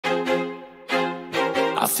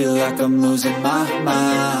I feel like I'm losing my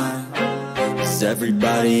mind. Is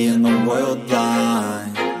everybody in the world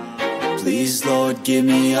blind? Please, Lord, give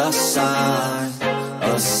me a sign,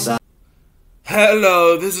 a sign.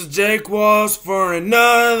 Hello, this is Jake Walls for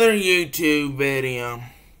another YouTube video.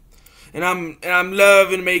 And I'm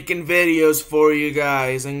loving making videos for you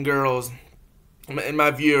guys and girls and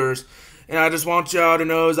my viewers. And I just want y'all to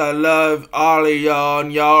know is I love all of y'all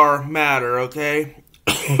and y'all matter, okay?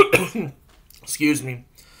 Excuse me.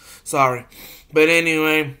 Sorry. But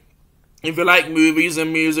anyway, if you like movies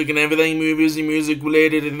and music and everything movies and music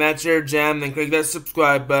related and that's your jam, then click that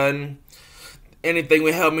subscribe button. Anything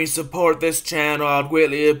will help me support this channel. I'd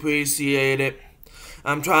greatly appreciate it.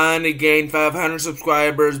 I'm trying to gain 500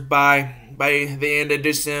 subscribers by the end of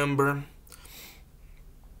December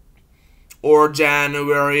or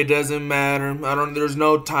January. It doesn't matter. There's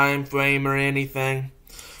no time frame or anything.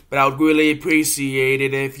 But I would really appreciate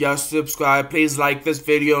it if y'all subscribe. Please like this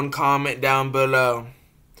video and comment down below.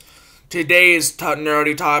 Today's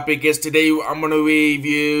nerdy topic is I'm going to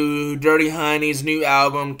review Dirty Honey's new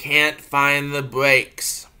album, Can't Find the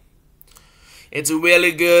Brakes. It's a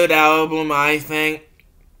really good album, I think.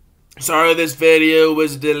 Sorry this video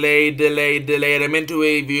was delayed. I meant to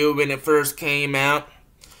review when it first came out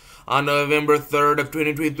on November 3rd of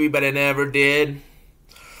 2023, but I never did.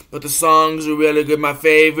 But the songs are really good. My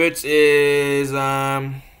favorites is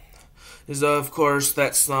of course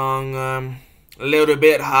that song, A Little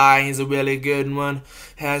Bit High is a really good one.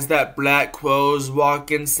 Has that Black Crowes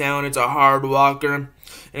walking sound. It's a hard walker.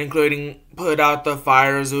 Including Put Out the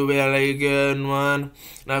Fire is a really good one.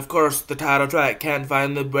 And of course the title track, Can't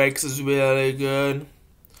Find the Brakes, is really good.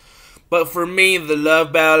 But for me, the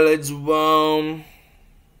love ballads won.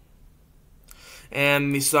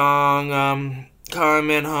 And the song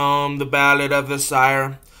Coming Home, the Ballad of the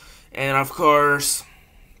Sire. And of course,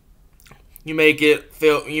 You Make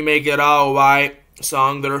It All Right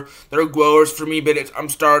song. They're growers for me, but I'm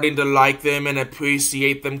starting to like them and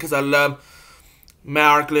appreciate them because I love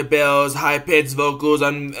Marc Labelle's high-pitched vocals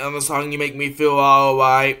on the song You Make Me Feel All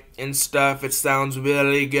Right and stuff. It sounds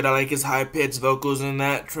really good. I like his high-pitched vocals in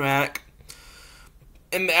that track.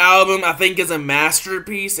 And the album, I think, is a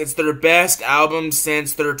masterpiece. It's their best album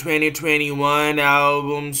since their 2021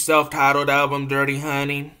 album, self-titled album, Dirty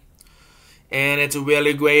Honey. And it's a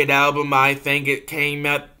really great album. I think it came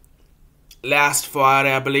out last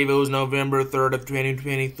Friday. I believe it was November 3rd of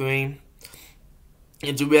 2023.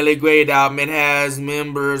 It's a really great album. It has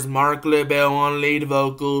members Marc Labelle on lead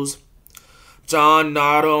vocals,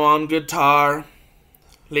 Notto on guitar,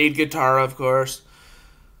 lead guitar of course,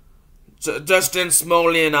 Justin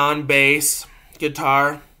Smolian on bass,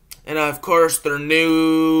 guitar, and of course their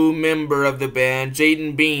new member of the band,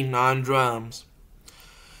 Jaydon on drums.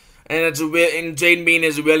 And Jaydon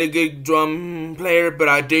is a really good drum player, but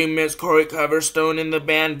I do miss Corey Coverstone in the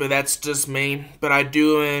band, but that's just me. But I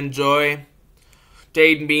do enjoy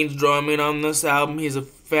Jaydon's drumming on this album. He's a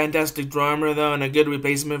fantastic drummer though, and a good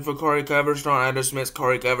replacement for Corey Coverstone. I just miss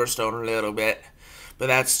Corey Coverstone a little bit. But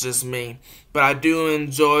that's just me. But I do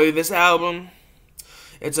enjoy this album.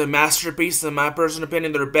 It's a masterpiece in my personal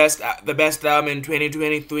opinion. The best album in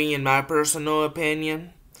 2023 in my personal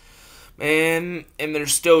opinion. And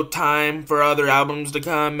there's still time for other albums to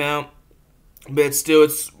come out. But still,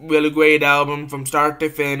 it's a really great album from start to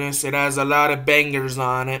finish. It has a lot of bangers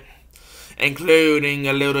on it, including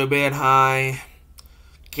A Little Bit High,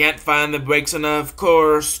 Can't Find the Brakes, and of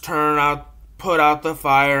course, Put Out the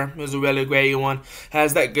Fire is a really great one.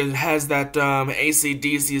 Has that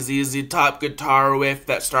AC/DC ZZ Top guitar riff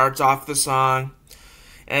that starts off the song.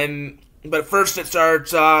 But first it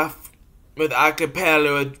starts off with a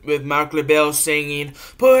cappella with Marc Labelle singing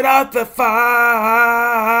Put Out the Fire,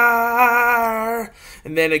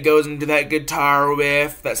 and then it goes into that guitar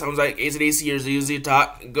riff that sounds like AC/DC or ZZ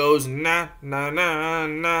Top. It goes na na na na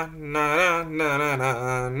na na na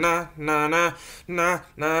na na na na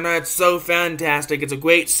na. It's so fantastic. It's a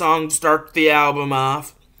great song to start the album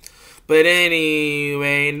off. But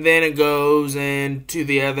anyway, and then it goes into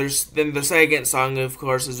the others. Then the second song, of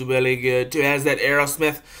course, is really good too. It has that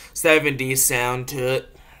Aerosmith 70s sound to it,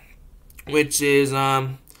 which is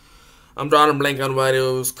I'm drawing a blank on what it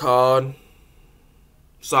was called.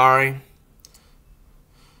 Sorry,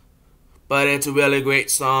 but it's a really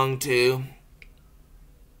great song too.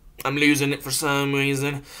 I'm losing it for some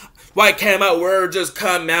reason. Why can't my word just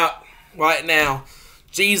come out right now?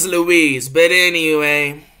 Jeez Louise. But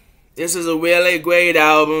anyway, this is a really great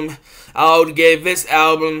album. I would give this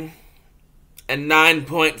album a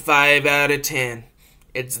 9.5 out of 10.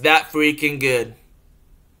 It's that freaking good.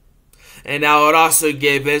 And I would also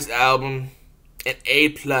give this album an A+.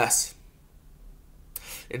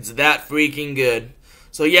 It's that freaking good.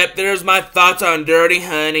 So yep, there's my thoughts on Dirty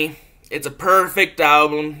Honey. It's a perfect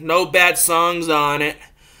album. No bad songs on it.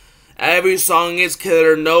 Every song is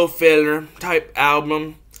killer, no filler type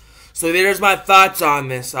album. So there's my thoughts on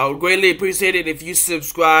this. I would greatly appreciate it if you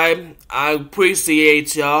subscribe. I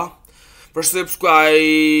appreciate y'all for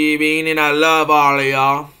subscribing, and I love all of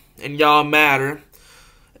y'all, and y'all matter.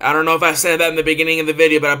 I don't know if I said that in the beginning of the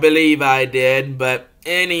video, but I believe I did. But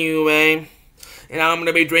anyway, and I'm going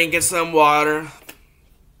to be drinking some water.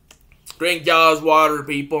 Drink y'all's water,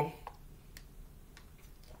 people.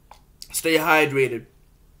 Stay hydrated.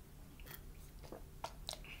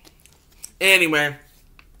 Anyway,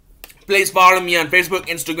 please follow me on Facebook,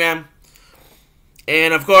 Instagram,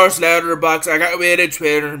 and of course Letterboxd. I got rid of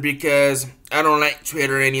Twitter because I don't like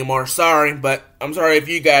Twitter anymore. Sorry, but I'm sorry if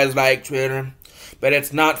you guys like Twitter, but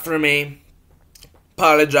it's not for me.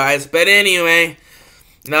 Apologize. But anyway,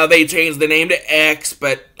 now they changed the name to X,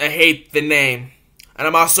 but I hate the name. And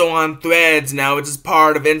I'm also on Threads now, which is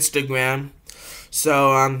part of Instagram.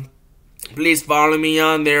 So, please follow me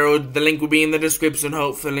on there. The link will be in the description,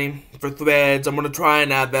 hopefully, for Threads. I'm going to try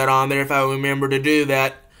and add that on there if I remember to do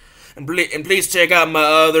that. And please check out my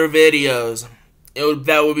other videos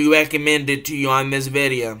that will be recommended to you on this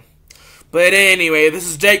video. But anyway, this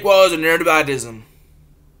is Jake Walls and Nerd of Autism.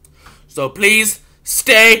 So please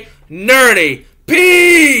stay nerdy.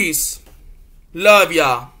 Peace! Love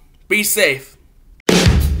y'all. Be safe.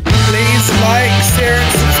 Please like, share,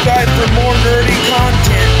 and subscribe for more nerdy content.